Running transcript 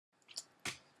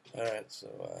Alright, so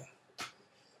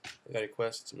I got a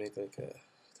request to make like a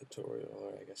tutorial,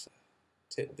 or I guess a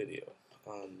tip video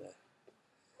on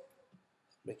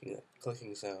making a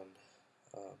clicking sound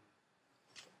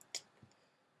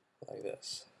like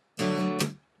this.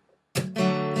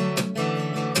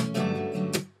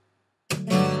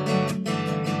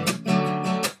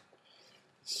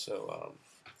 So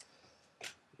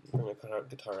bring my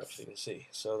guitar up so you can see.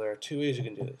 So there are two ways you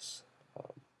can do this.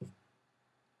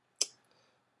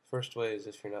 First way is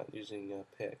if you're not using a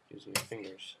pick, using your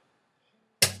fingers.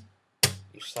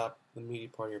 You stop the meaty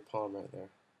part of your palm right there.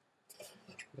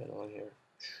 Then on here,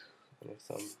 on your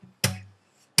thumb,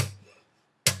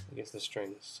 against the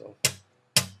strings. So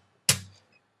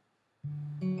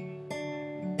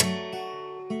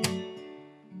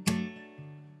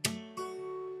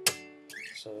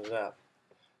there's that.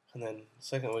 And then the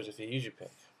second way is if you use your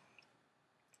pick.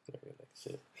 There you go, that's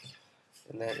it.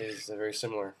 And that is very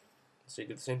similar. So you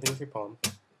do the same thing with your palm,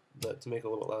 but to make it a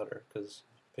little bit louder, because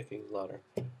picking is louder.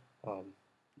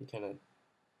 You kind of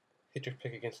hit your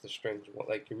pick against the strings,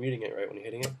 like you're muting it right when you're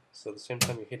hitting it. So at the same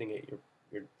time you're hitting it,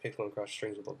 your pick's going across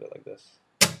strings a little bit like this.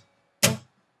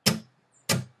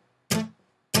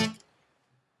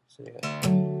 So yeah.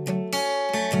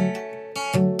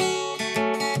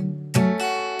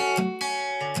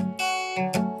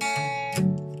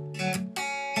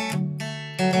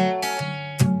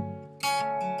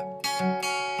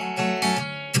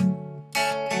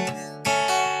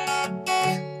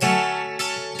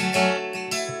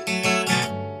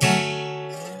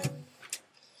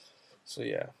 So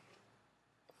yeah,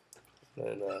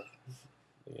 then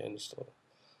again, just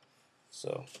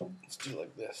so let's do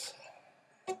like this.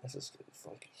 This is getting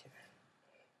funky here.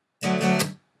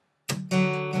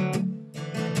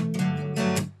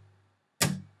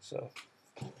 So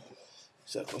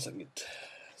of course I can get.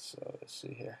 So let's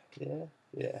see here.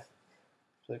 Yeah.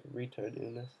 It's like a retard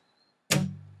doing this.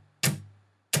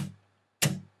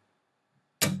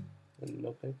 And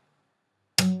no pick.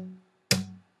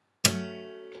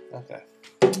 Okay.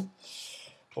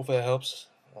 Hopefully that helps.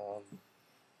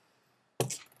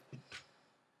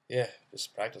 Yeah,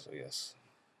 just practice, I guess.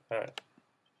 Alright.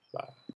 Bye.